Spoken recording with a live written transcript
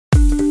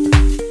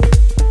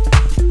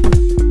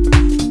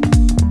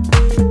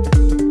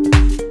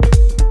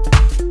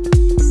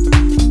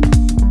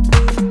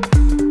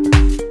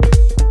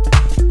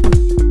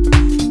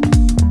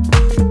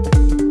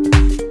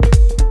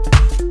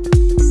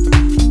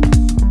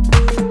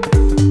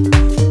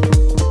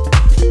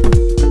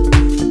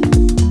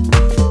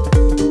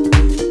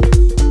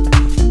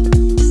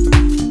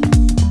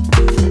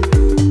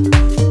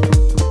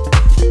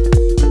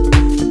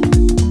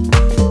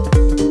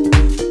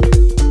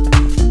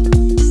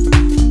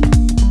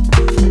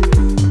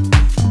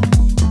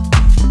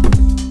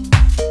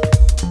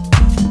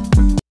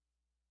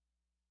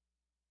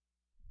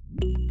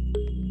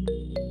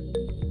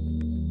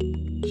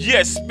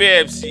Yes,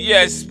 babes.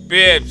 Yes,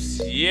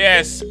 babes.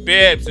 Yes,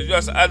 babes. We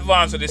just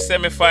advanced to the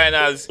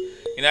semi-finals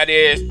in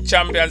the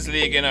Champions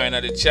League, you know, in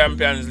the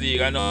Champions League.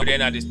 I know they're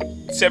in the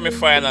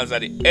semi-finals of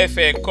the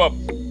FA Cup.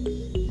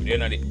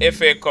 They're in the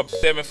FA Cup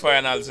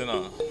semi-finals, you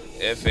know.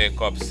 FA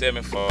Cup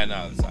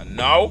semi-finals. And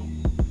now,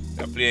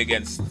 they play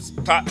against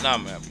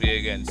Tottenham. They play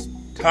against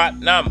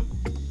Tottenham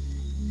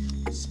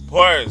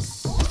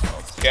Spurs.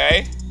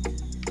 Okay?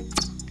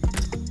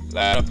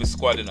 Line up the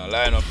squad, you know.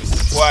 Line up the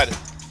squad.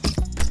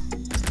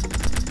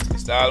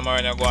 Mr.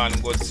 Almarina, go on,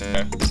 good,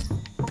 sir.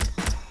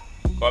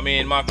 Come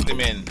in,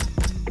 Maximin.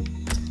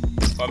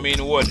 Come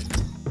in, Wood.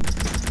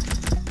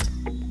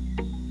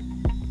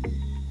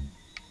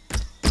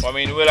 Come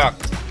in, Willock.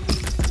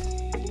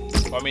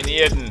 Come in,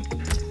 Eden.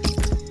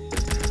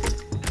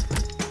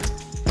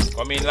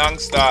 Come in,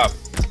 Longstaff.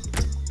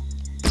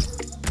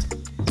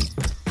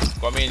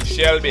 Come in,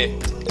 Shelby.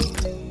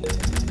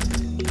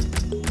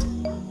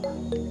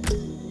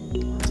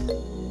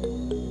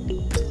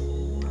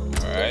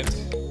 Alright.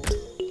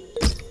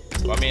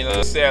 Come in,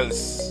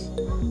 Lascelles.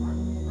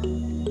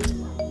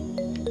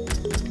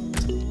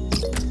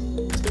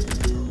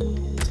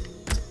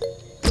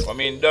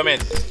 Come in,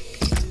 Dummett.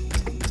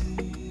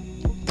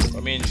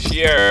 Come in,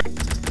 Shear.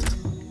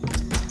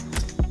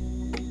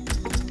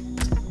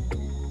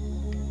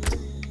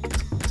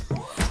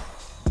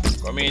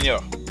 Come in here.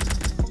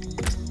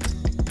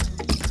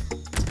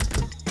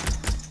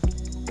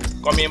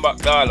 Come in back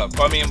dollar.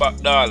 Come in back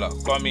dollar.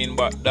 Come in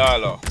back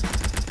dollar.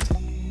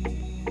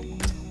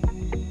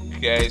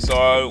 Okay,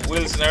 so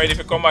Wilson ready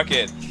to come back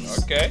in.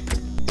 Okay.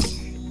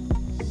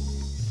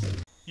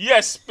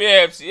 Yes,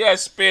 babes.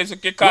 Yes, babes. We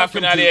kick off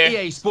in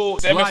the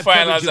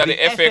semi-finals of the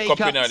FA Cup.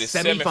 The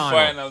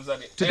semi-finals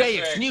of the Today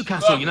it's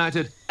Newcastle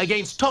United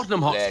against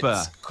Tottenham Hotspur.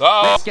 Let's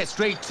go. Let's get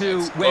straight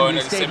to Wembley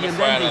Stadium.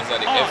 Semi-finals of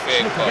the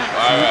FA Cup.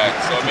 Alright,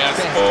 so me and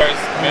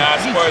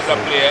Spurs are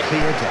playing.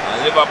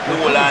 And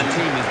Liverpool and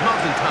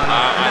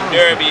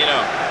Derby, you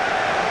know.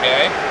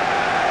 Okay.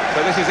 So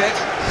this is it,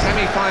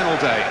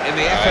 semi-final day in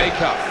the FA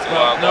Cup.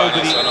 Well,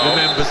 nobody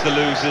remembers the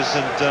losers,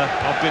 and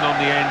I've been on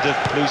the end of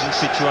losing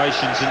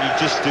situations, and you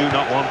just do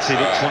not want it.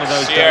 It's one of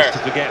those days to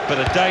forget, but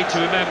a day to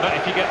remember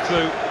if you get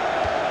through.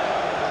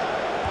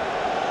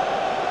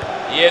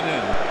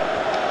 Eden.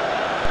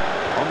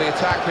 On the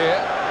attack here.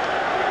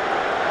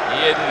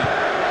 Eden.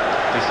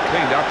 He's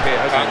cleaned up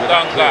here, hasn't he?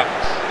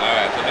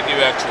 Alright, I'm going to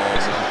give you a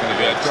choice.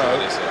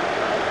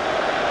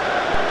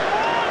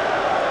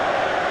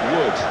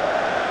 Wood.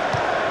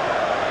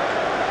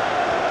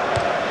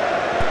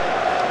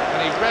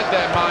 Read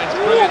their minds,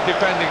 brilliant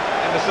defending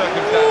in the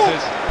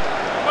circumstances.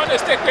 Come on,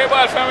 let's take the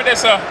ball from me there,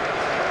 sir.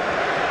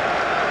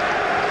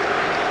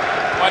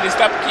 Come on,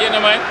 stop Kane,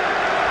 man.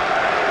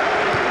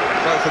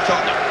 Go for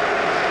Tottenham.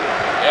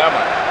 Yeah,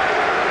 man.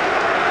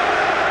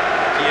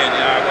 Kane,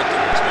 yeah, I got too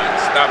much, man.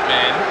 Stop,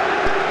 man.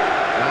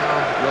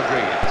 Now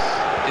Rodriguez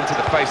into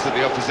the face of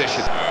the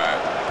opposition. Alright.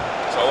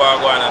 So what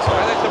going on?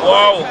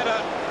 Wow.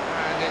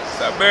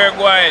 It's a bird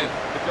going.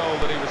 The goal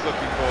that he was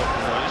looking for.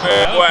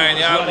 Bergwijn,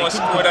 you almost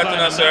scored that,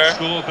 sir.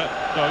 Score, but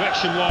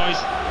direction-wise,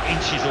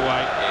 inches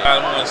away. You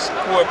almost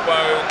scored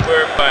by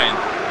Bergwijn.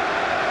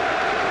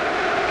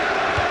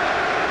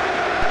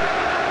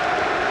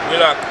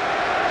 Willock.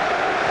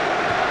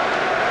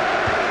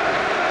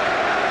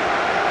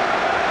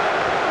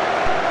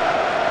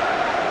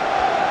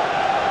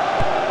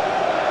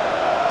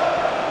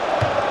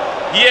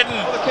 Eden.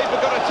 Well, the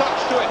keeper got a touch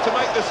to it to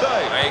make the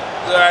save. My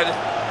God.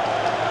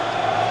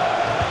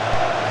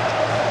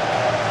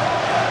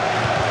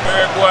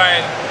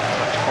 Bergwijn.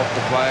 Touch off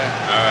the player.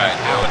 Alright,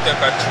 now we'll take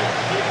a throw.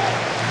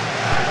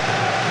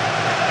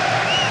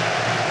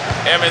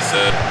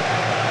 Emerson.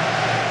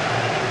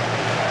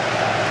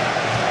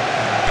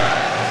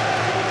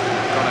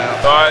 Gone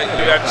out. Alright,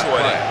 you got throw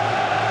there.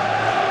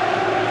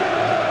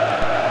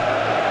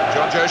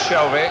 John Joe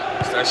Shelby.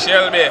 Mr.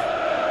 Shelby.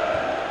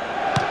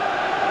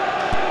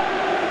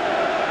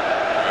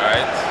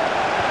 Alright.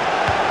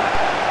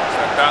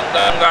 Mr.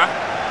 Tanganga.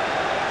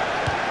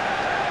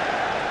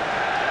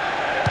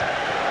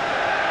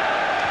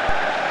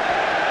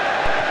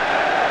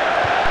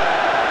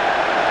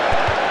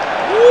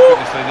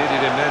 They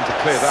needed him then to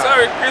clear that.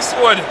 Sorry, Chris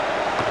Wood.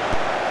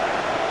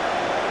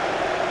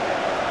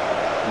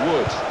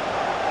 Wood.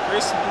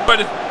 Chris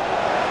Wood.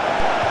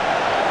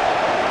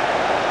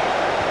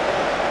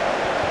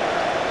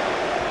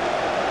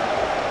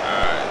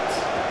 Alright.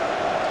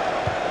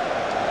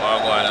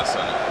 What going on,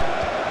 son?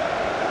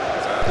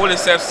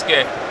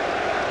 Kulisevsky.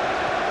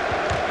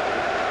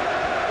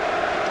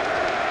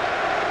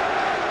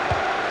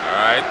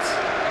 Alright.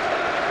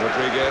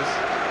 Rodriguez.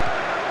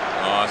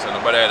 Oh, so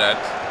nobody had that.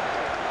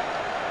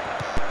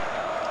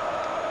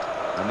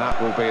 And that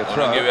will be a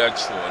throw. I'm going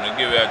to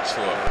give you a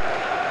throw.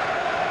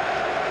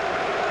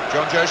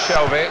 John Joe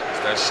Shelby.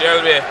 Mr.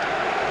 Shelby.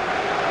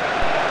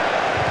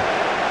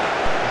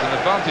 There's an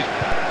advantage.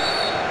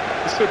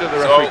 It's good that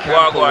the referee can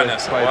pull the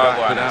play back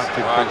without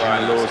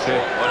infringing the laws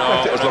here.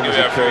 Left it as long as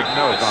he could.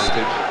 No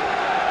advantage.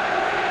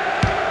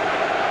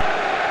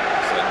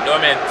 So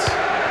Dummett.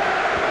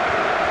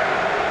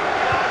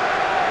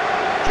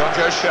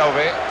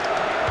 Shelby.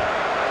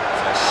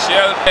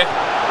 Shelby.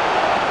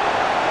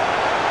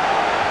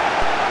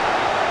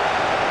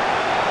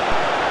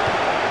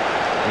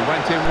 He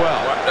went in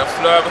well. What the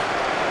flub?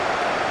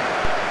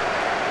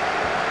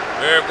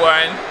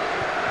 Bergwijn.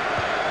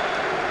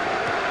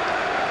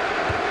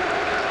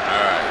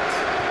 Alright.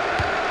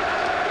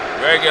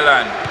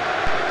 Regulan.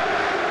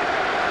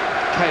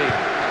 Kane.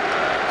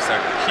 Mr.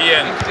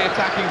 Kane. Into the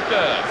attacking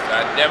third.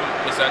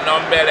 Mr.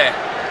 Nombele.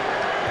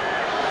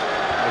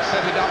 They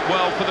set it up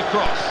well for the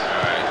cross.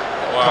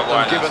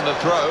 Alright. Given the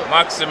throw.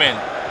 Maximin.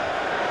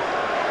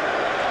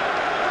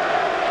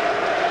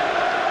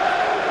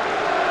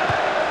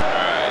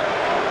 Alright.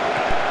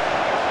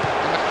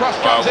 And the cross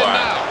comes in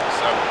now.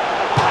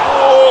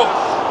 Oh!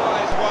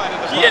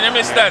 Kane, you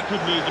missed that.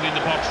 Good movement in the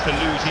box to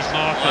lose his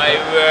marker. My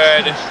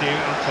word. Steer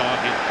it on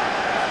target.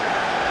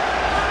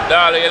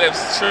 Darling, you left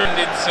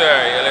stranded,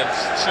 sir. You left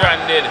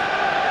stranded.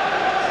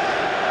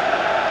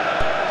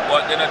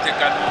 But they not take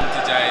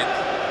advantage of it.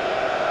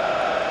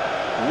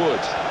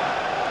 Wood.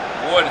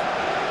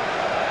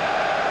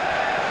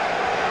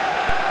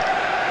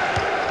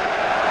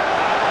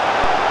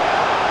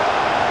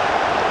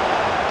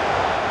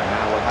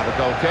 Now we'll have a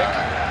goal kick.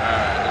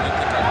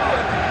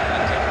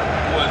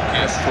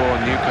 Yes, for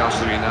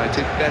Newcastle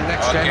United. Then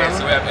next game, okay,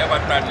 so we have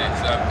Everton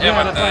next.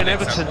 They're playing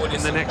Everton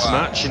in the next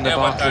match in the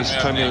Barclays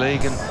Premier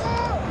League,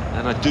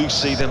 and I do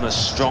see them as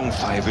strong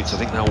favourites. I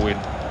think they'll win.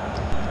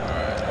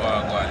 Alright,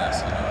 well, go on,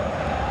 that's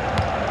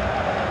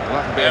Well,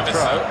 that can be a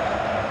throw.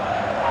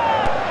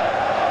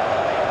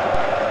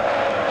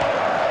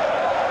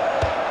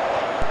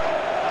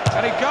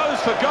 And he goes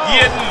for goal.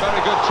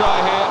 Very good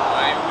try here.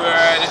 My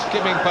word.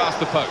 Skimming past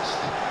the post.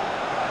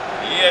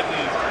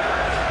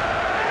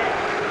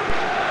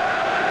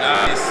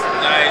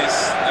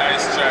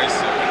 Nice try,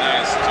 sir.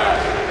 Nice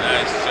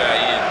try,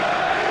 Ian.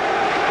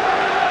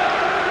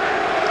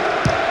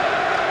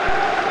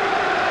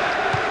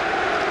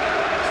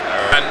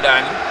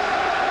 Randan.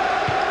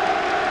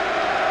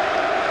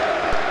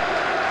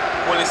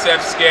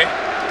 Kulisevski.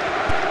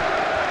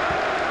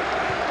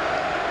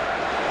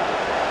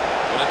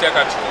 Take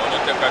a throw.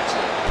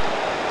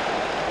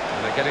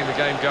 And they're getting the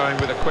game going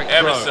with a quick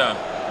Emerson. throw.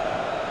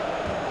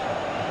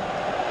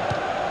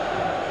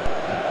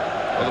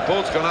 Well, the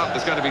ball's gone up.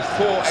 There's going to be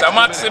 4 So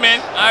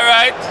Maximin, all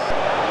right.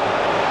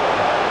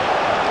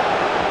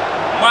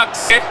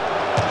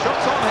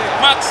 Shots on here.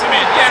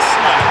 Maximin, yes,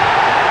 man.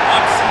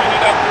 Maximin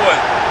with a goal.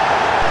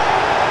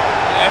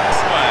 Yes,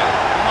 man.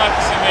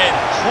 Maximin.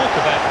 Talk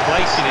about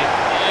placing it.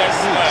 Yes,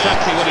 man.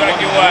 Exactly what he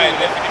wanted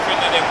to do.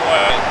 Defending them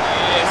wide.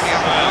 Yes,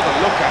 man.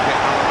 Another look at it.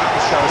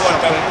 What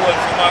a goal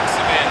for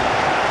Maximin.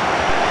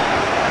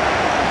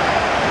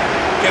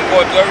 Take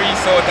out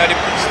Lloris out of the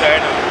pitch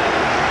there now.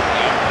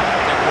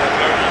 Take out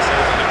Lloris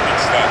out of the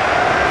pitch there.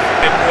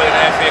 5 goal in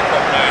the FA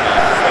Cup now.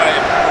 5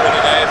 goal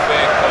in the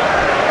FA Cup.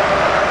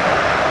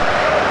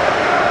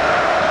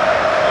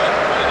 5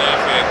 goal in the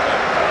FA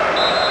Cup.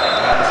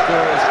 And the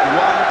score is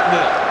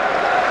 1-0.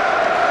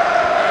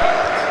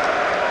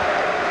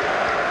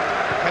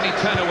 Can he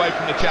turn away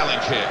from the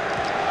challenge here?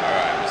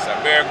 Alright, Mr.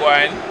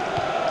 Bergwijn.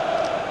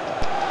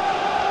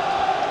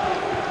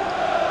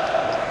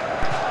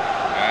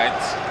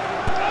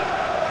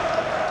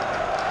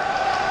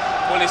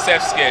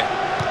 Kulisevski.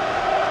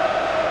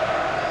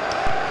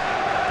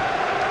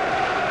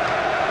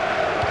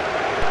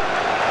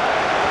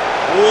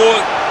 Oh,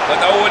 but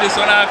I hold this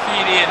one and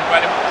feed in for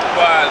the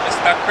ball.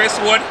 Mr. Chris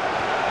Wood.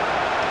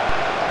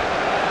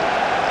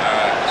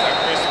 Mr.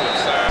 Chris Wood,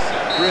 sir.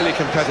 Really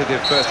competitive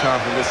first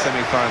half of this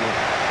semi-final.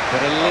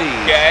 But a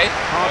lead.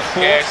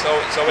 Okay, so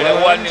with a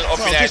 1-0 up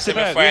in the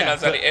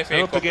semi-finals of the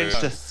FA Cup. Up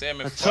against a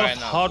tough,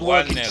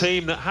 hard-working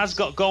team that has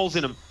got goals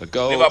in them. The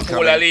goal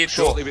Liverpool are lead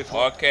shortly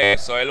before. Okay,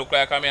 so it looks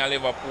like I'm in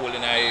Liverpool in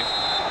the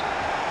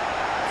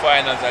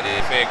finals of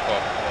the FA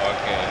Cup.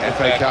 Okay.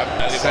 FA Cup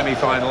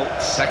semi-final,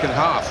 second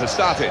half has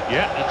started.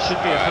 Yeah, it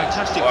should be a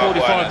fantastic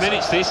 45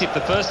 minutes this, if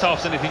the first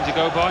half's anything to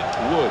go by.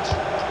 Wood.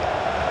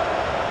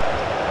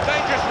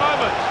 Dangerous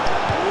moment.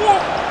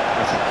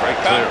 That's a great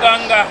clearance.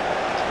 Kanganga.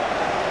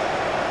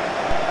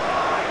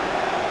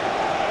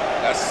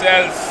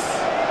 Lascelles.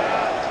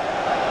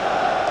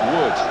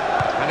 Wood.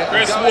 And it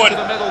Chris will go Wood.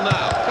 into the middle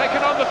now.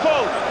 Taken on the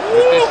full.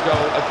 With this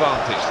goal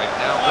advantage, they've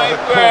now got a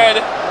word.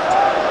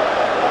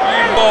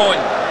 Rebound.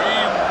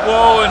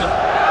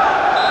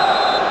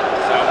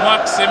 So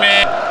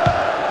Maximin.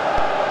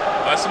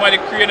 Somebody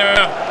creating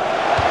around.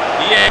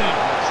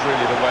 That's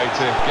really the way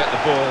to get the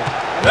ball.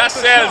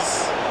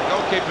 Lascelles. The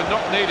goalkeeper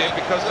not needed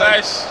because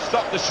they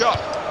stopped the shot.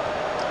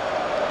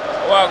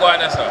 What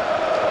going on, sir?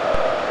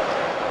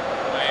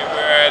 My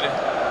word.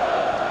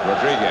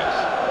 Rodriguez.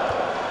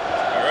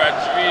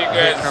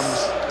 Here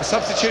comes a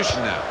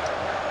substitution now.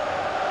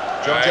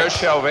 Joe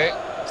Shelby.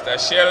 Mr.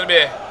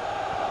 Shelby.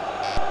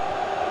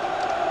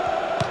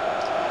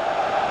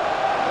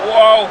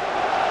 Whoa.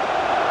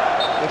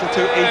 A little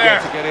too eager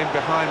to get in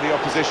behind the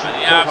opposition.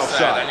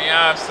 Offside.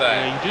 Yeah,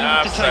 you do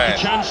have to take a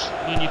chance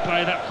when you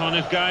play that kind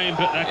of game,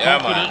 but they're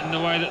confident in the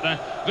way that they're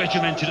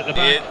regimented at the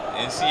back.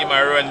 You see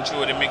my run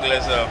through the middle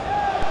as well.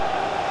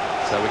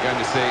 So we're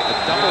going to see a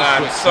double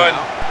switch Son.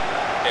 now.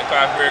 Take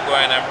off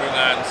Virgoine and bring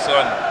on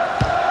Son.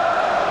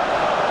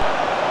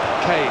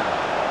 Kane.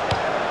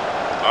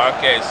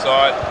 Okay, so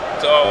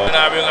we're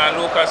now bring on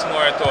Lucas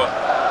more too.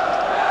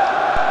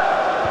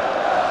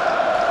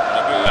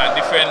 Bring on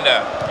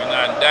defender. Bring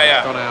on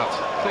Dyer. Gone out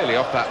clearly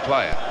off that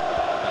player.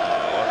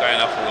 What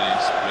kind of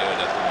foolish player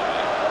that will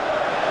be?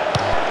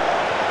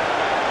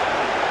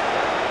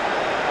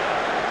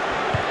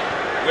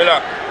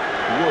 Willock.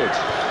 Wood.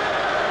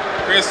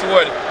 Chris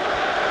Wood.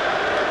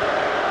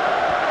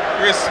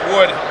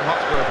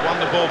 Hotspur have won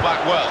the ball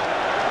back well.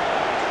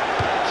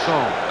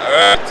 Song.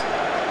 Alright.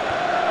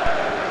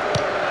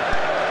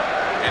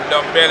 In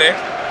Dombele.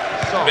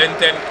 Song.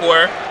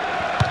 Bentencourt.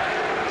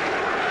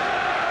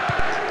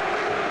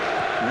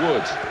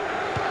 Wood.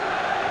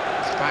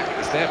 It's back.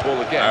 It's their ball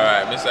again.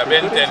 Alright, Mr.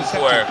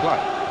 Bentencourt.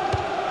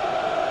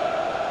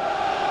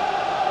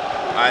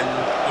 And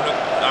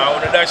now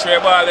the dash way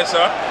ball is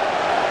up.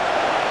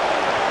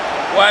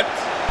 What?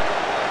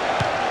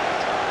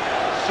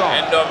 Son.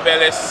 And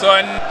Dombele's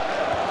son.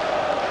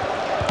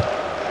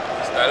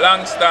 Mr.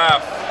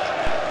 Longstaff.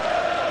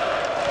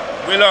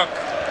 Willock.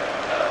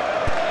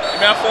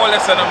 Give me a foul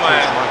lesson of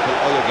mine. Michael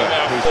Oliver,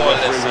 who's the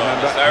referee,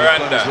 remember. Mr.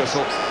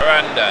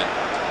 Randon.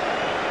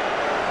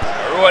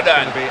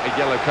 Rodan. It's going to be a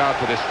yellow card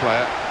for this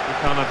player. We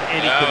can't have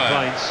any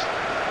complaints.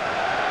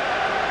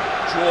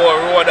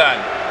 Joe Rodan.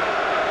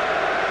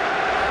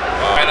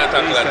 Why not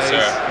tackle that, sir?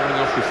 Running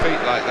off your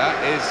feet like that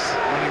is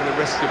running the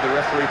risk of the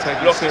referee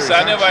taking serious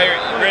I never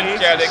action. red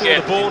card again.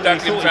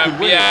 Tackling from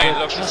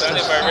behind. Look, I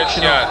never red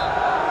card.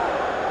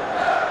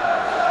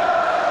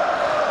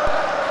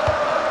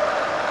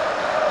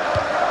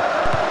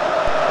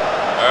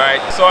 Alright,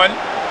 Son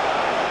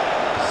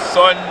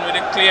with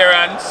the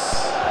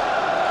clearance.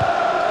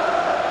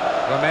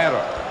 Romero.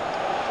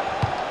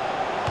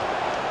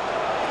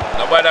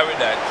 No bother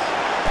with that.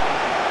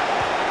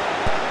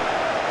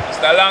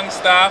 Mr.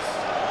 Longstaff.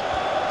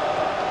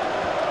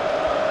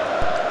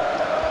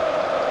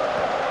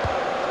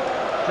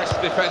 Crisp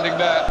defending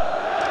there.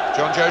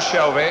 John Joe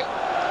Shelby.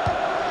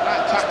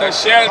 Mr.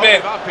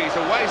 Shelby. He's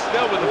away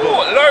still with the Ooh,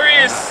 ball.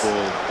 Loris. That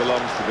ball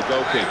belongs to the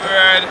goalkeeper.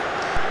 Red.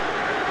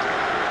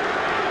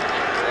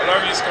 So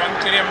Loris can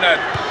claim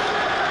that.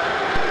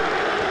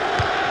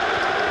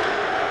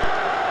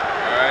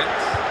 Alright.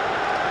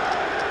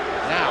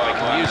 Now we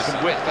can use some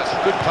width. That's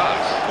a good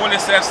pass.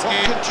 Kulisevski.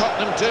 What can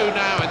Tottenham do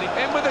now?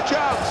 In with a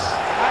chance.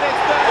 And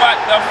it's there. What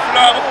the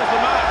flop? The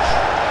match.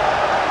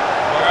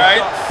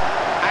 Alright.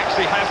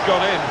 Actually has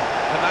gone in,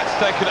 and that's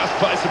taken us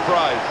by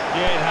surprise.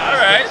 Yeah, it has.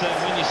 Alright. But,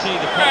 when you see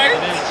the pop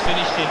and then it's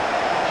finished, the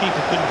keeper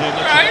couldn't do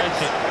much about it.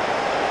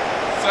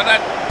 So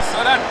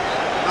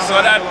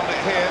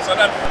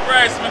that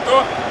surprised me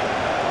too.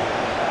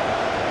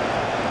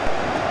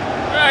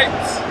 Right.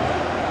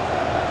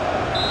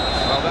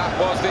 Well, that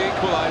was the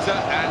equaliser,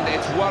 and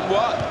it's 1-1.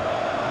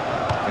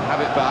 Can have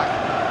it back.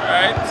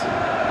 Right.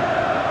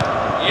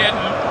 Eden.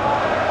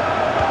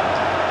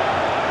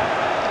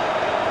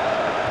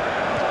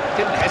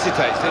 Didn't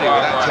hesitate, did he,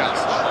 with that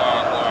chance? Go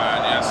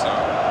on, yes, sir.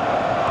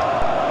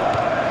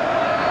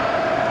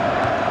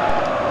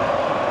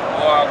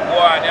 Go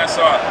on, yes,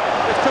 sir.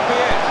 This could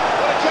be it.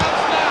 What a chance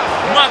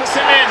now!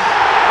 Maximin.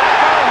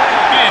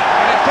 And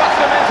it puts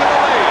them into the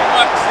lead.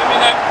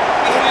 Maximin.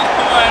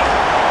 Come on.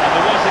 And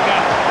there was a gap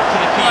to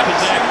the keeper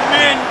there.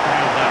 Maximin.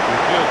 Found that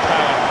with real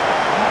power.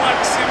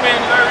 Maximin.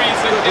 Loris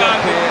Good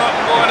luck again. here. Not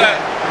go that.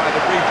 By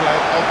the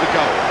replay of the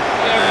goal.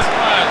 Yes,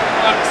 man.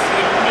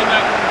 Maximin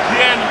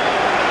again.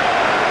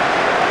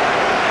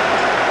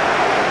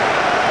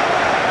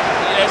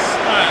 Yes,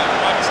 man.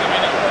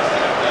 Maximin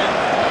again.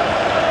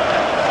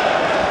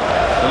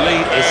 The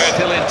lead is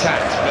still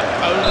intact, but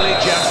only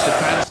just a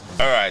penalty.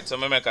 Alright, so I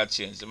make a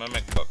change. I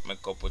make a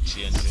couple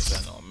changes.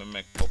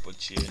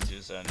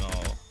 I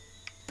know.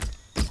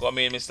 Come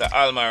in, Mr.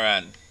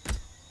 Almiron.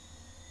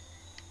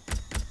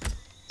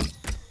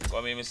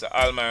 Come in, Mr.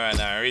 Almiron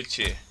and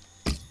Richie.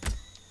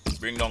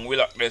 Bring down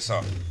Willock there,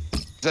 sir.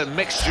 It's a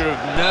mixture of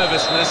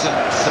nervousness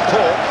and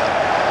support.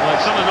 Well,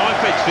 it's on a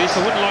knife edge this.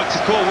 I wouldn't like to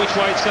call which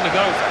way it's going to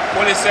go.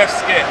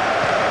 Kulisevski.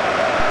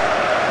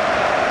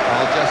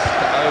 Well, just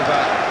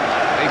over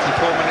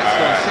 84 minutes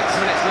gone.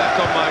 6 minutes left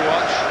on my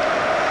watch.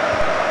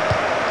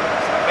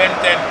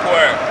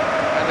 Bentencourt.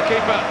 And the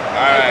keeper.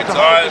 Alright,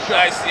 so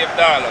nice save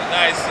Darlow.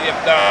 Nice save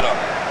Darlow.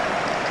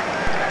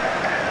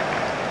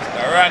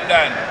 Mr.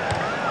 Randon.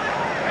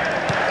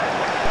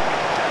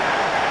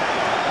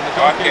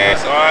 Okay,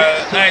 so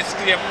nice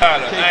claim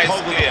Darlow.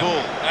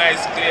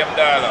 Nice claim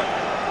Darlow.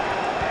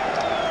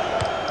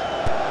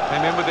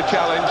 Came in with the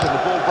challenge and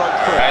the ball broke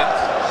through. Alright.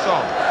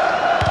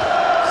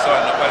 Son,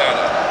 nobody like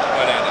that.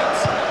 Nobody like that.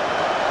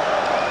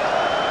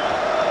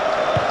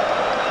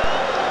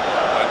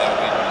 What are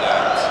we with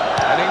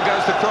that? and in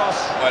goes the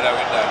cross. What are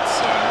we with that,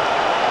 son?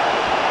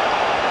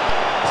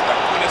 Mr.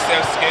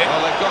 Kulisevski.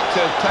 Well, they've got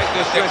to take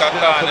this risk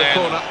now for the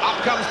corner. Up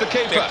comes the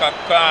keeper. Take a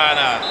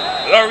corner.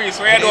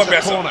 Loris, where you do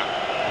best? Corner.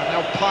 And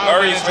they'll pile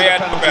Loris, into where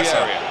the you do penalty best?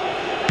 area.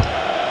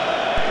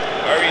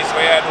 Loris,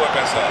 where you do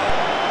best?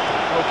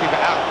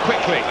 Goalkeeper out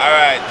quickly. All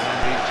right. And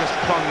he's just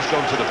plunged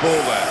onto the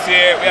ball there. See,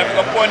 we have to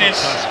go punish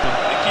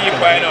the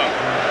keeper, you know.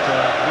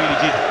 Really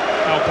did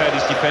help out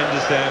his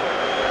defenders there.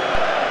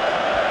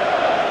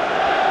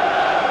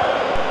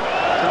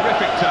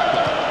 Terrific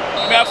tackle.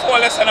 Me have 4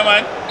 less than a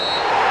man.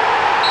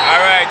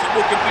 Alright, you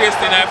book a place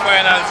in the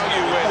finals. You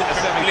book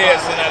a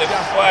place in the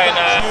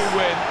finals. You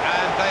win,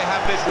 and they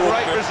have this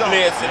great result.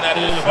 Place in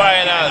the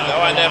finals. I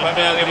want never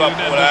be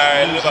Liverpool.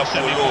 Alright,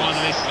 Liverpool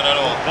lose.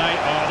 No. They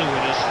are the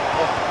winners.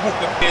 Book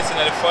a place in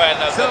the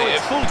finals. So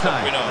it's full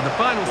time, and the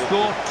final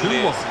score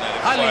 2-1.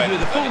 I leave you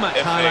with the full match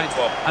highlights,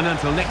 and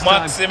until next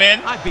time,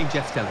 I've been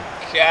Jeff Stelling.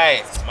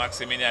 Okay,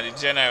 Maximin the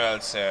general,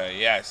 sir.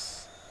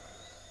 Yes.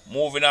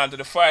 Moving on to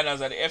the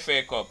finals of the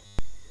FA Cup.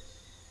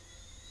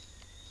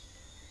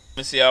 Let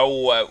me see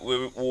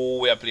who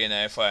we are playing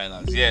in the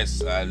finals.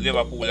 Yes,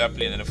 Liverpool are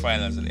playing in the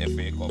finals of the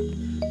FA Cup.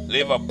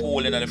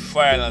 Liverpool in the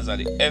finals of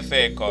the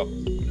FA Cup.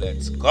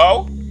 Let's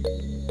go.